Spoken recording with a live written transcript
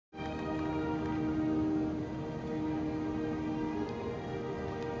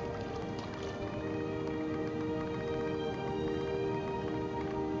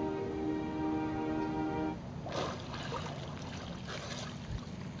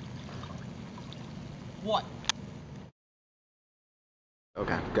What?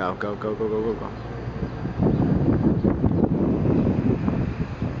 Okay, go, go, go, go, go, go, go.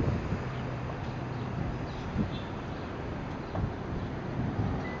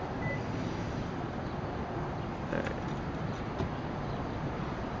 Alright.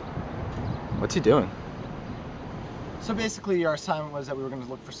 What's he doing? So basically our assignment was that we were going to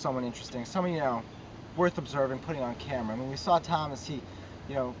look for someone interesting, someone, worth observing, putting on camera. I mean, we saw Thomas, he,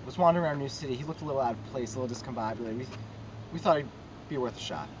 was wandering around New City. He looked a little out of place, a little discombobulated. We thought he'd be worth a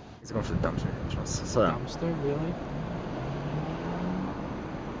shot. He's going for the dumpster. So, Dumpster, really?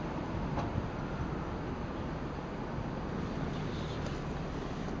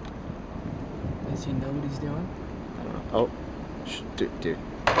 Does he know what he's doing? I don't know. Oh, dude.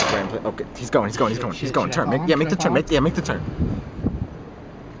 Okay, he's going. Turn. Make the turn. Make the turn.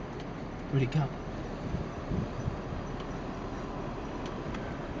 Where'd he go?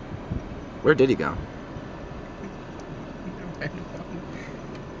 Where did he go?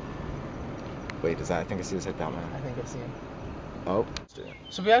 Wait, I think I see his head down, man. I think I see him. Oh.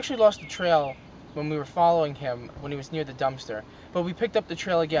 So we actually lost the trail when we were following him when he was near the dumpster, but we picked up the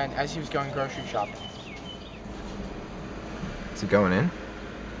trail again as he was going grocery shopping. Is he going in?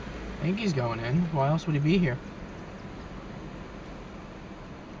 I think he's going in. Why else would he be here?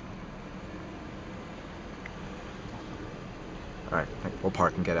 Alright, we'll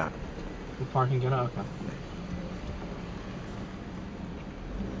park and get out. We'll park and get out, okay.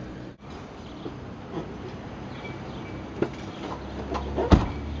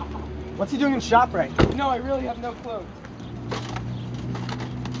 What's he doing in ShopRite? No, I really have no clue.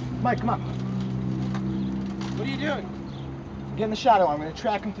 Mike, come on. What are you doing? Get in the shadow. I'm going to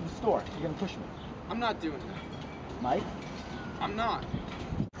track him to the store. You're going to push me. I'm not doing that. Mike? I'm not.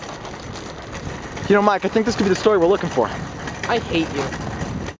 Mike, I think this could be the story we're looking for. I hate you.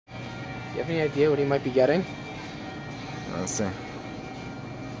 Do you have any idea what he might be getting? Let's see.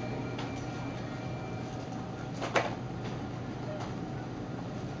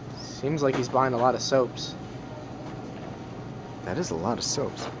 Seems like he's buying a lot of soaps. That is a lot of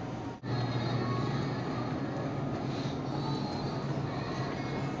soaps.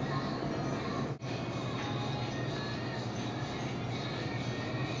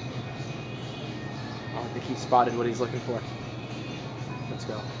 Oh, I think he spotted what he's looking for. Let's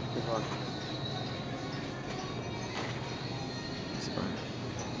go. Good luck.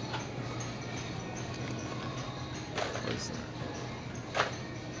 What is that?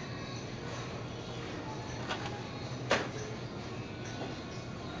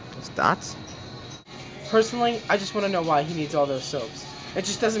 Those dots? Personally, I just want to know why he needs all those soaps. It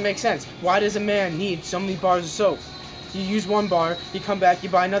just doesn't make sense. Why does a man need so many bars of soap? You use one bar, you come back, you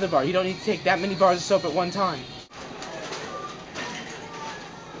buy another bar. You don't need to take that many bars of soap at one time.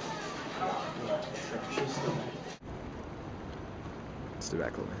 Let's do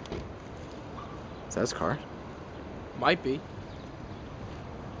back a little bit. Is that his car? Might be.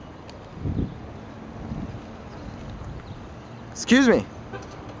 Excuse me.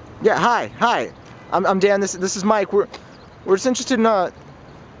 Yeah, hi. I'm Dan. This is Mike. We're just interested in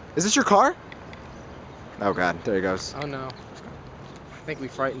is this your car? Oh God, there he goes. Oh no. I think we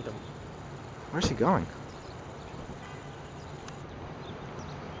frightened him. Where's he going?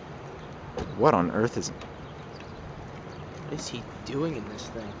 What on earth is? What is he doing in this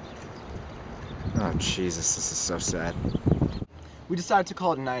thing? Oh Jesus, this is so sad. We decided to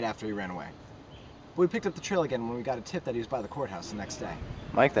call it a night after he ran away. But we picked up the trail again when we got a tip that he was by the courthouse the next day.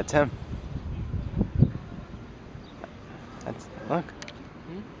 Mike, that's him. Look.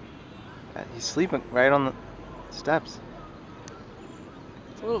 He's sleeping right on the steps.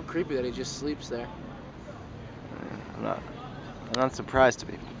 It's a little creepy that he just sleeps there. I'm not surprised to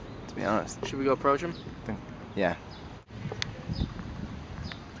be honest. Should we go approach him? Yeah.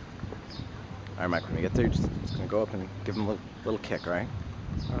 All right, Mike. When we get there, you're just gonna go up and give him a little kick, all right?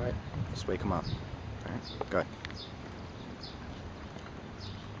 All right. Just wake him up. All right. Go ahead.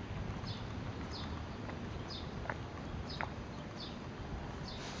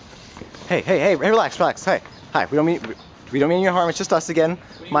 Hey, relax. Hey, hi. We don't mean any harm. It's just us again,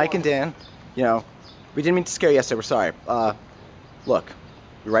 Mike and Dan. We didn't mean to scare you yesterday. We're sorry. Look,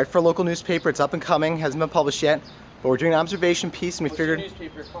 we write for a local newspaper. It's up and coming. Hasn't been published yet, but we're doing an observation piece, and we figured. What's your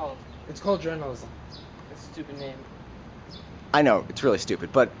newspaper called? It's called journalism. That's a stupid name. I know it's really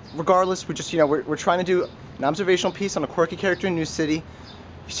stupid, but regardless, we're just we're trying to do an observational piece on a quirky character in New City.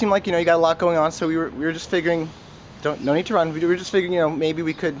 You seem like you got a lot going on, so we were just figuring. No need to run. We were just figuring maybe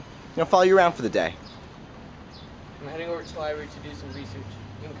we could follow you around for the day. I'm heading over to the library to do some research.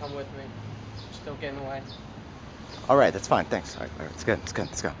 You can come with me. Just don't get in the way. All right, that's fine. Thanks. All right, it's good.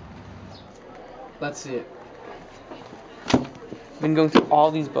 Let's go. Let's see it. Been going through all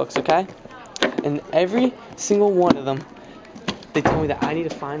these books, okay? And every single one of them, they tell me that I need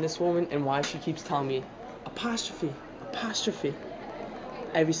to find this woman and why she keeps telling me apostrophe, apostrophe.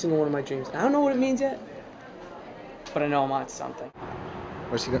 Every single one of my dreams. I don't know what it means yet, but I know I'm on something.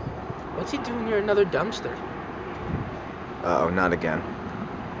 Where's he going? What's he doing near another dumpster? Uh-oh, not again.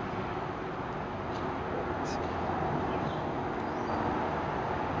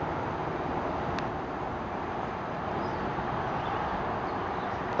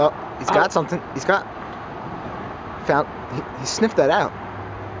 Oh, he's got something. He sniffed that out.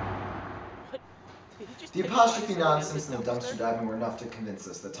 The apostrophe nonsense and the dumpster diving were enough to convince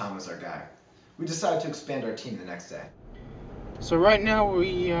us that Tom was our guy. We decided to expand our team the next day. So right now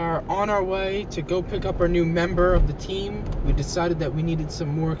we are on our way to go pick up our new member of the team. We decided that we needed some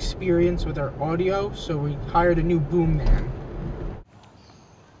more experience with our audio, so we hired a new boom man.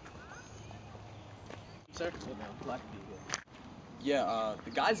 Sir? Yeah,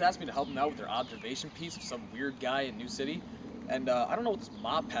 the guys asked me to help them out with their observation piece of some weird guy in New City. And I don't know what this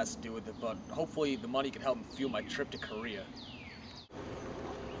mop has to do with it, but hopefully the money can help me fuel my trip to Korea.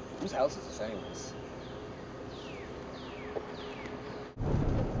 Whose house is this anyways?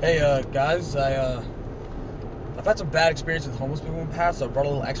 Hey, guys, I've had some bad experiences with homeless people in the past, so I brought a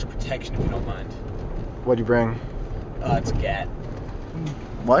little extra protection if you don't mind. What'd you bring? It's a gat.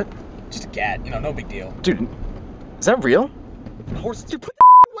 What? Just a gat, you know, no big deal. Dude, is that real? Horse, dude, put the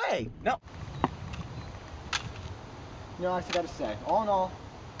away! No. You know, I gotta say, all in all,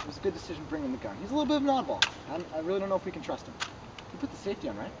 it was a good decision bringing the gun. He's a little bit of an oddball. I really don't know if we can trust him. You put the safety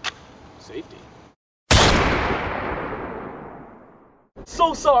on, right? Safety?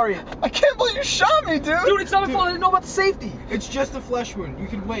 So sorry! I can't believe you shot me, dude! Dude, it's not my fault, I didn't know about the safety! It's just a flesh wound. You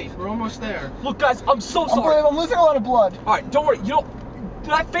can wait. We're almost there. Look, guys, I'm so I'm sorry! brave, I'm losing a lot of blood. Alright, don't worry, you know,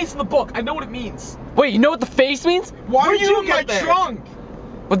 that face in the book, I know what it means. Wait, you know what the face means? Why Where'd are you you in my get there? trunk?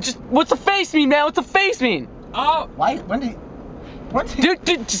 Well, just what's the face mean, man? What's the face mean? Oh, Why? When did he...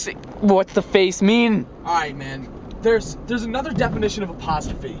 Dude, just say, what's the face mean? alright, man. There's another definition of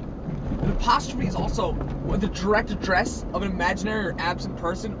apostrophe. An apostrophe is also the direct address of an imaginary or absent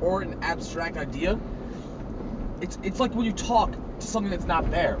person or an abstract idea. It's like when you talk to something that's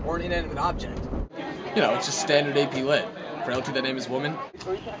not there or an inanimate object. You know, it's just standard AP Lit. Frailty that name is woman.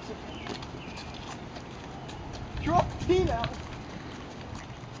 You're off the tee now.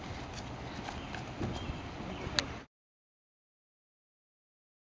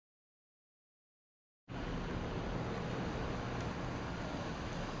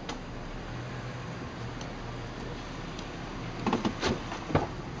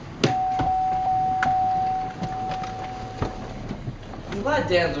 I'm glad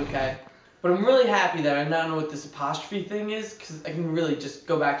Dan's okay, but I'm really happy that I now know what this apostrophe thing is, because I can really just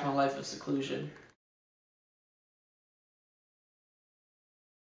go back to my life of seclusion.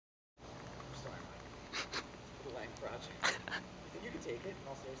 You can take it, in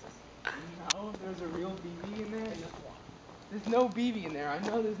all seriousness. No, there's a real BB in there. There's no BB in there. I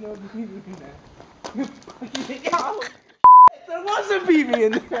know there's no BB in there. Yo, there was a BB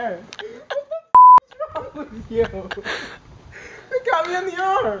in there. What the f is wrong with you? It got me on the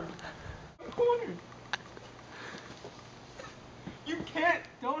arm. Corner. You can't.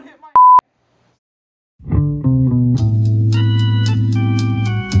 Don't hit.